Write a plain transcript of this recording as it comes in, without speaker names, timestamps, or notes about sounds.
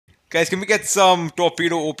Guys, can we get some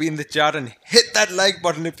torpedo OP in the chat and hit that like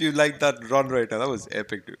button if you like that run right now? That was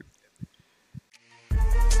epic, dude.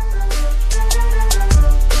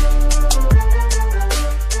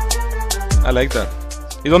 I like that.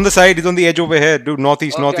 He's on the side. He's on the edge over here, dude.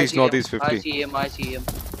 Northeast, Okay, northeast, northeast. 50. I see him. I see him.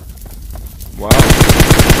 Wow.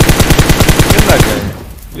 Kill that guy.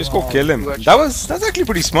 Just go kill him. That's actually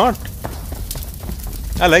pretty smart.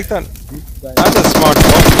 I like that. That's a smart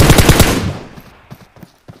call.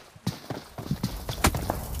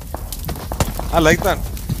 I like that.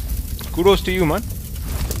 Kudos to you, man.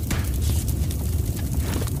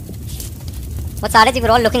 What's RS? We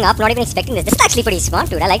were all looking up, not even expecting this. This is actually pretty smart,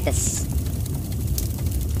 dude. I like this.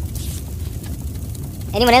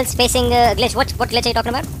 Anyone else facing glitch? What glitch are you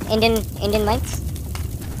talking about? Indian mines?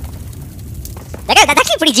 That's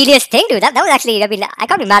actually a pretty genius thing, dude. That was actually, I mean, I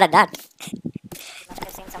can't be mad at that.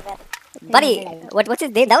 Buddy, what's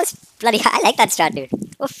his name? That was bloody, I like that strat, dude.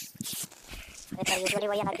 Oof. Usually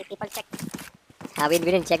people check. We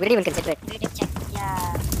didn't check. We didn't even consider it. We didn't check.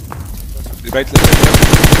 Yeah. Right, left.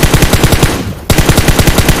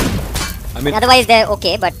 I mean, otherwise they're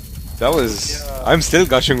okay, but that was. Yeah. I'm still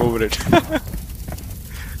gushing over it.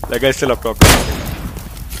 That guy's still up top.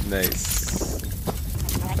 Nice.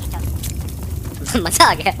 मजा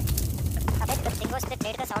आ गया.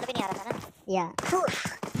 Yeah.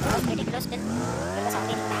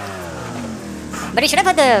 But you should have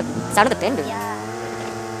had the sound of the pin, dude. Yeah.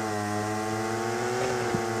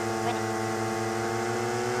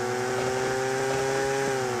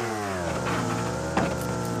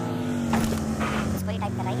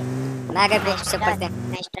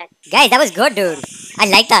 Nice track. Guys, that was good, dude. I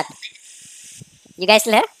like that. You guys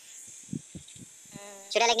still here?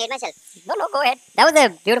 Should I like nade myself? No, go ahead. That was a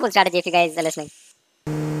beautiful strategy if you guys are listening. I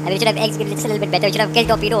mean, we should have executed this a little bit better. We should have killed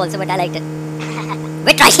torpedo also, but I liked it.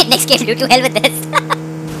 We're trying it next game, dude. To hell with this.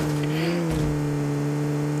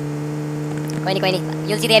 कोई नहीं.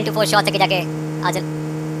 You'll see the M24 shots आके जाके आजल.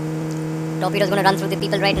 Torpedo's gonna run through the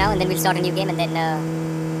people right now, and then we'll start a new game, and then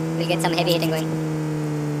we'll get some heavy hitting going.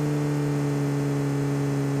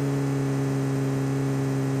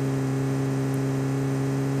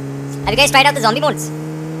 Have you guys tried out the zombie modes?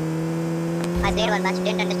 I played one match,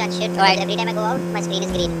 didn't understand shit. Right. Every time I go out, my screen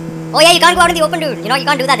is green. Oh yeah, you can't go out in the open, dude. You know, you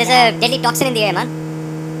can't do that. There's a deadly toxin in the air, man.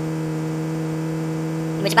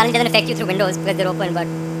 Which apparently doesn't affect you through windows because they're open, but,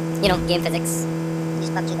 you know, game physics.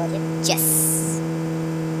 Just PUBG logic. Yes.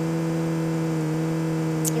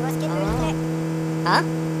 Huh?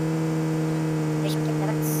 We should get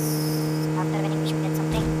levels. After winning, we should get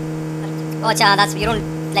something. Oh, that's, you don't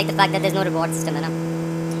like the fact that there's no reward system, you know?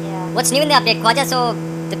 Yeah. What's new in the update, Khwaja? So,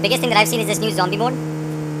 the biggest thing that I've seen is this new zombie mode.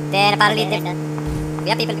 Then apparently we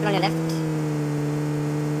have people on your left.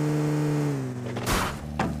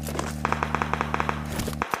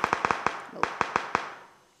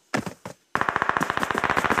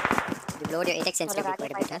 You load your 8x sensitivity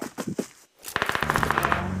quite a bit, huh?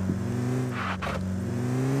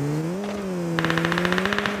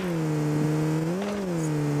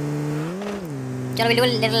 Chalo, we'll do a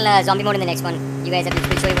little zombie mode in the next one. You guys will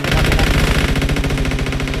show you what we're talking about.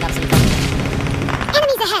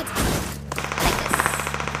 Enemies ahead! I like this.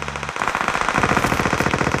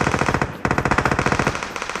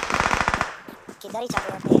 किधर ही चल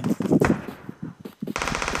रहे थे?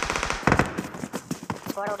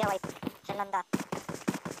 Squad हो गया भाई. चलंदा.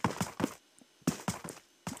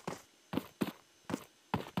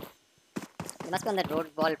 They must be on that road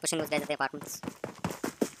wall pushing those guys at the apartments.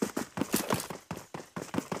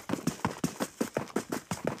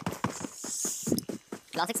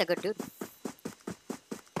 Classics are good, dude.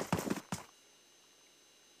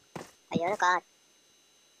 I hear a car.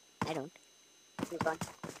 I don't. Which one?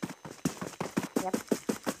 Yep.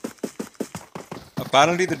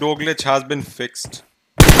 Apparently the door glitch has been fixed.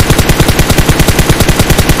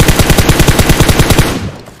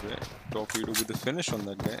 Okay. Torpedo with the finish on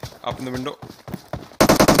that guy. Up in the window.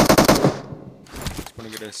 He's gonna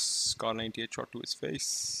get a Scar 98 shot to his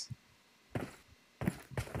face.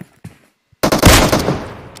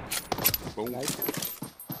 Boom.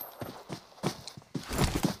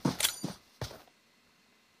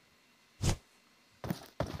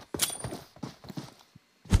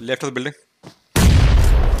 Left of the building.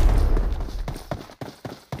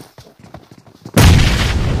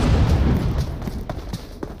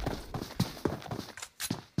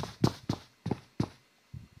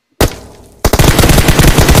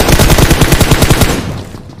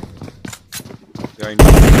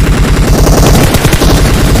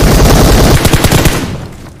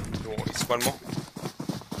 Nice, one more.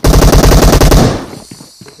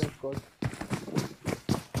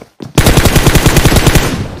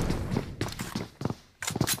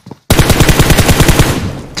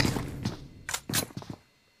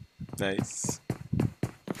 Nice.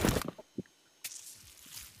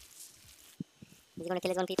 He's gonna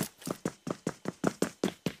kill his own people.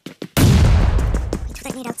 He threw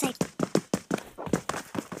that nade outside.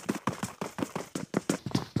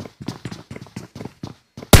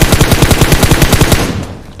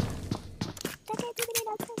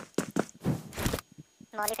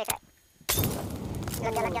 Molly fake है.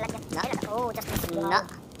 लग गया. Oh, just miss. No.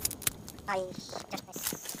 I just miss.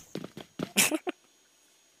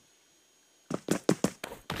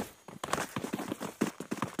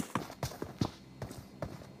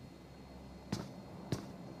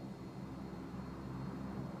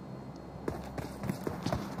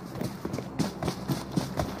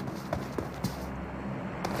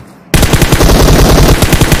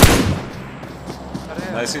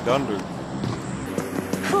 Nicely done, dude.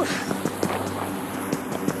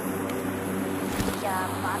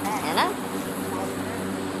 है ना?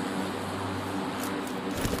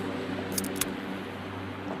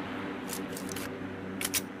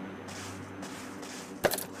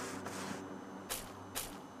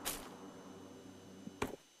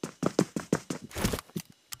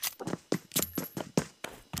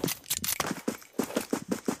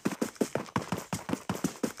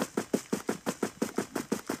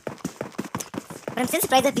 But I'm still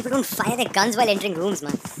surprised that people don't fire their guns while entering rooms,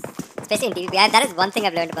 man. Especially in PvP. That is one thing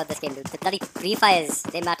I've learned about this game, dude. The bloody pre-fires,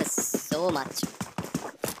 they matter so much.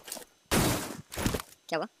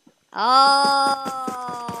 क्या हुआ?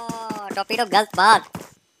 Oh, torpedo गलत बात.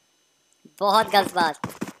 बहुत गलत बात.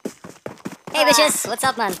 Hey Vicious, what's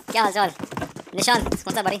up, man? क्या हाल चाल? निशान,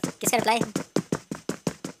 what's up, buddy? किसका reply?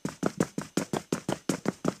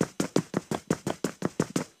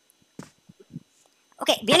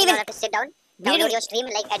 Okay, we didn't even have to sit down. Download your stream,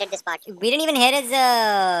 like edit this part. We didn't even hear his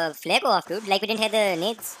flare go off, dude. Like we didn't hear the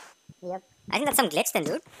nades. Yep. I think that's some glitch then,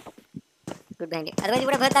 dude. Good behind you. Otherwise you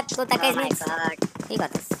would have heard that. So that guy's nades. He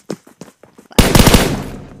got this.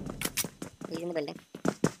 He's in the building.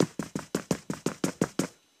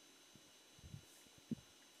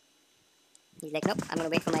 He's like, nope. I'm gonna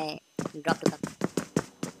wait for my drop to come.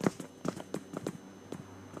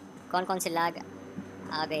 कौन से लाग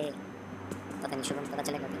आ गए? पता नहीं शुभम पता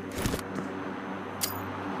चलेगा क्या?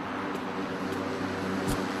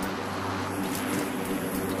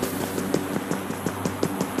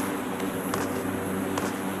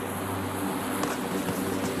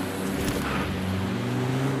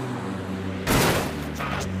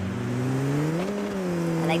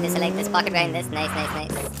 I like this pocket behind this. Nice.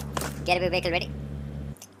 Get a vehicle ready.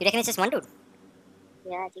 You reckon it's just one dude?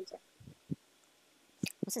 Yeah, I think so.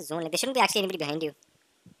 What's the zone? Like there shouldn't be actually anybody behind you.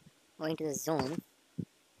 Going to the zone.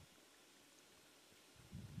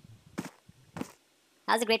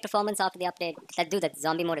 How's the great performance after the update? That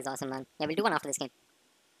zombie mode is awesome, man. Yeah, we'll do one after this game.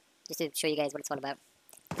 Just to show you guys what it's all about.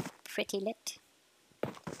 Pretty lit.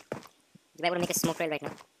 You might want to make a smoke trail right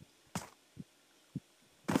now.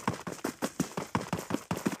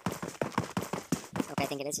 Okay, I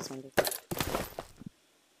think it is just one dude.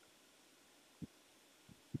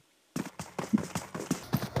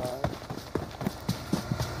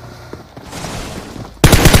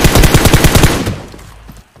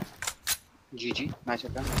 GG, nice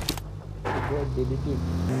done.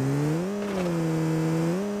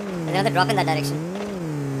 There's another drop in that direction.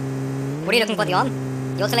 What are you looking for, the on?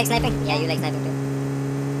 You also like sniping? Yeah, you like sniping too.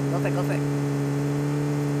 Go for it.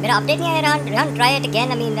 मेरा update नहीं आया Rehan, try it again.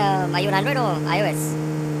 I mean, are you on Android or iOS?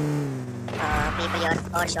 People, you're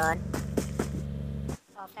for sure.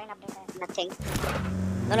 Offline update है. Nothing.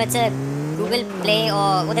 No, it's a Google Play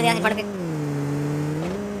or उधर यहाँ in front of you.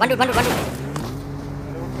 One dude.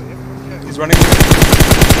 He's running.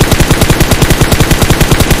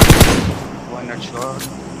 One not sure.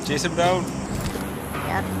 Chase him down.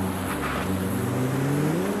 Yep.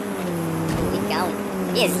 He down.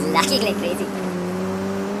 He is lagging like crazy.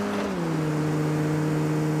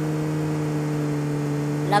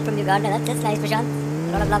 Love from Uganda. That's nice, Prashant. A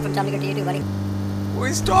lot of love from Chandigarh to you too, buddy. Oh,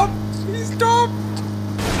 he stopped.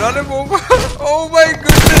 Run him over. Oh my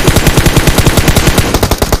goodness.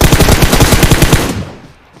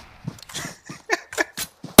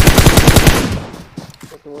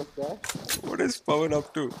 What is Pawan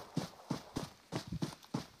up to?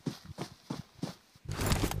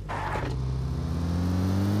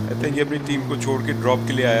 I think ये अपनी team को छोड़ के drop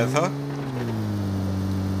के लिए आया था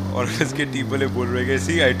और इसके टीम वाले बोल रहे हैं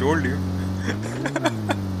सी आई टोल्ड यू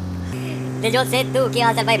दिलजोत से तू क्या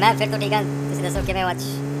हाल चाल भाई मैं फिर तो ठीक है ਤੁਸੀਂ ਦੱਸੋ ਕਿਵੇਂ ਅੱਜ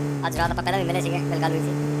ਰਾਤ ਆਪਾਂ ਪਹਿਲਾਂ ਵੀ ਮਿਲੇ ਸੀਗੇ ਗੱਲ ਹੋਈ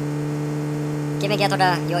ਸੀ ਕਿਵੇਂ ਗਿਆ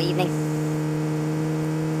ਤੁਹਾਡਾ your evening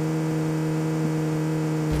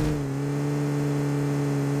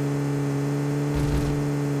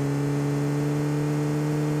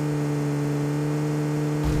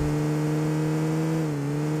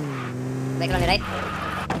Vehicle on your right.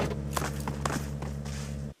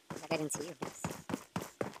 That I didn't see you.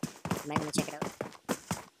 Might want to check it out.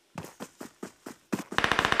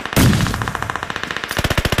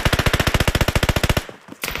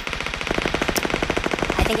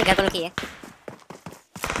 I think ये घर पर रुकी है.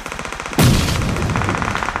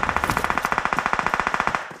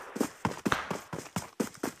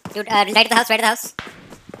 Dude, right at the house, right at the house.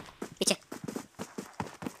 पीछे.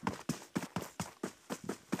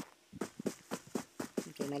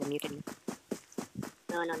 Okay, might have muted me.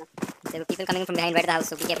 No. There were people coming from behind right at the house,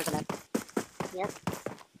 so be careful for that. Yep.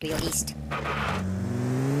 To your east.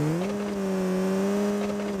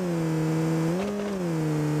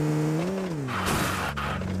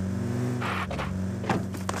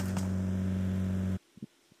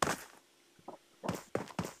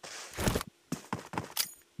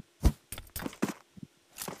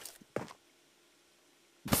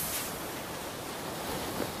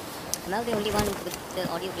 Am I the only one with the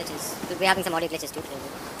audio glitches? Dude, we're having some audio glitches too.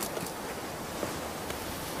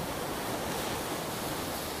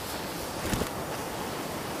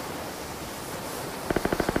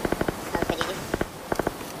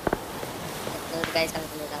 Those guys coming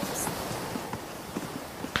from those houses.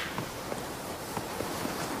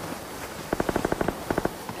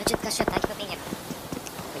 Rajat Kashyap, thank you for being here.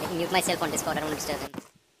 Wait, let me mute myself on Discord, I don't want to disturb him.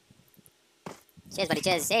 Cheers buddy,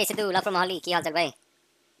 cheers. Hey Sidhu, love from Holly, ki haal chal bhai?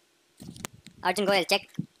 Arjun Goyal, check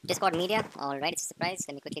Discord media. Alright, it's a surprise.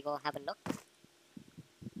 Let me quickly go have a look.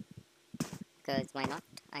 Because why not?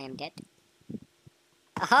 I am dead.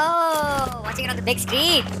 Oh, watching it on the big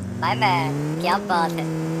screen. My man. Kya baat hai.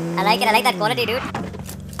 I like it. I like that quality, dude.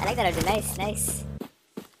 I like that, Arjun. Nice, nice.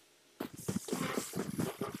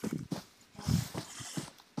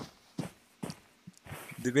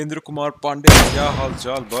 Devendra Kumar Pandey, क्या हाल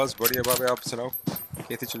चाल? बस बढ़िया बाबे, आप सुनाओ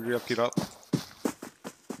कैसे चल रही है आपकी रात?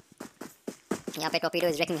 यहाँ पे Torpedo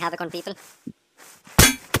is wreaking havoc on people,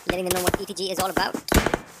 letting them know what ETG is all about.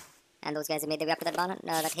 And those guys have made their way up to that barn,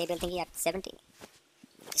 that hay bale thingy at 70.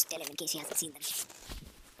 Just tell him in case he hasn't seen them.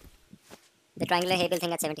 The triangular hay bale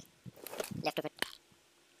thing at 70. Left of it.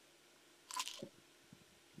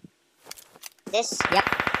 This? Yep.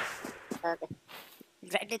 Okay.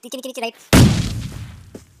 Right.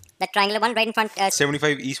 That triangular one right in front.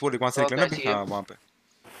 75 east वो वहाँ से निकला ना अभी? हाँ वहाँ पे.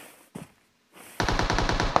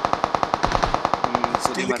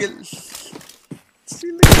 Steal the kill.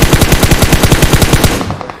 Steal the kill.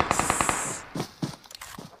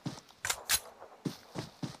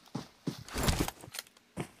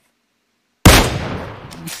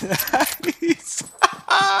 Nice.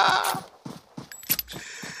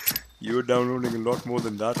 You're downloading a lot more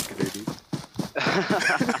than that today, dude.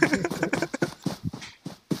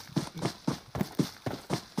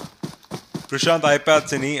 Prashant iPad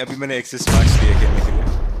से नहीं, अभी मैंने एक्सेस मैक्स लिया खेलने के लिए.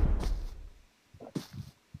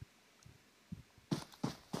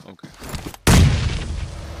 Okay.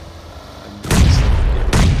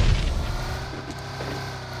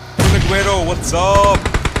 Aguero, what's up?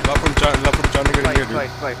 Love from Chandigarh here, dude.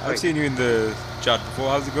 I've seen you in the chat before.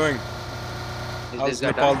 How's it going? How's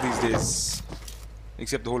Nepal these days?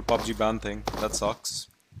 Except the whole PUBG ban thing. That sucks.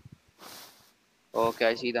 Okay,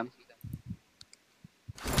 I see them.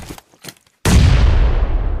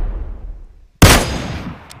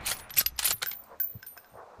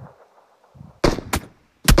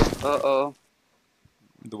 Uh-oh.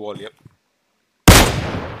 The wall, yep.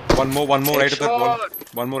 One more right at that wall.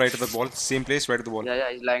 One more right at that wall. Same place, right at the wall.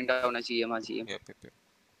 Yeah, he's lying down. I see him. Yep.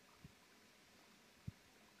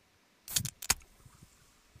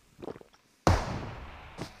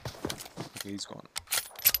 Okay, he's gone.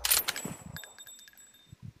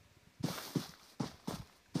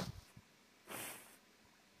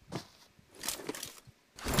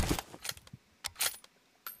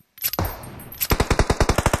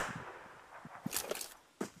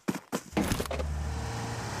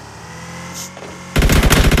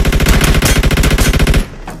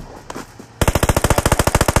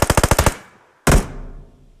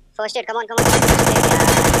 First aid, come on.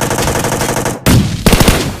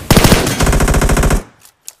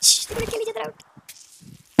 Shh, they're gonna kill each other out.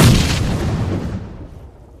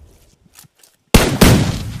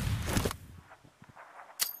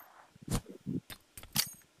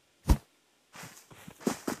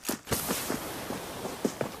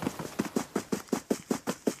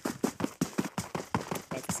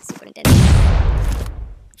 This is super intense.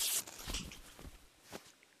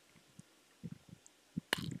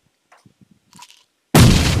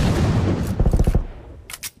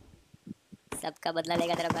 सबका बदला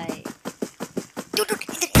लेगा तेरा भाई. Dude, oh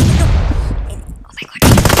my god.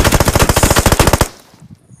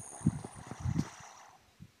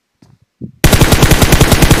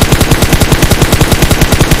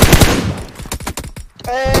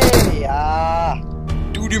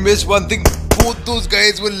 Dude, you missed one thing. Both those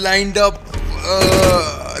guys were lined up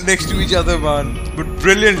next to each other, man. But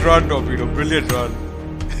brilliant run, Torpedo. Brilliant run.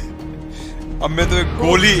 अब मैं तो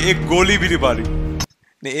एक गोली भी नहीं मारी.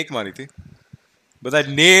 नहीं एक मारी थी. But that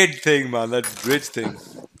nade thing, man, that bridge thing.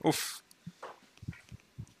 Oof.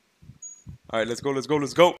 Alright, let's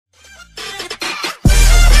go.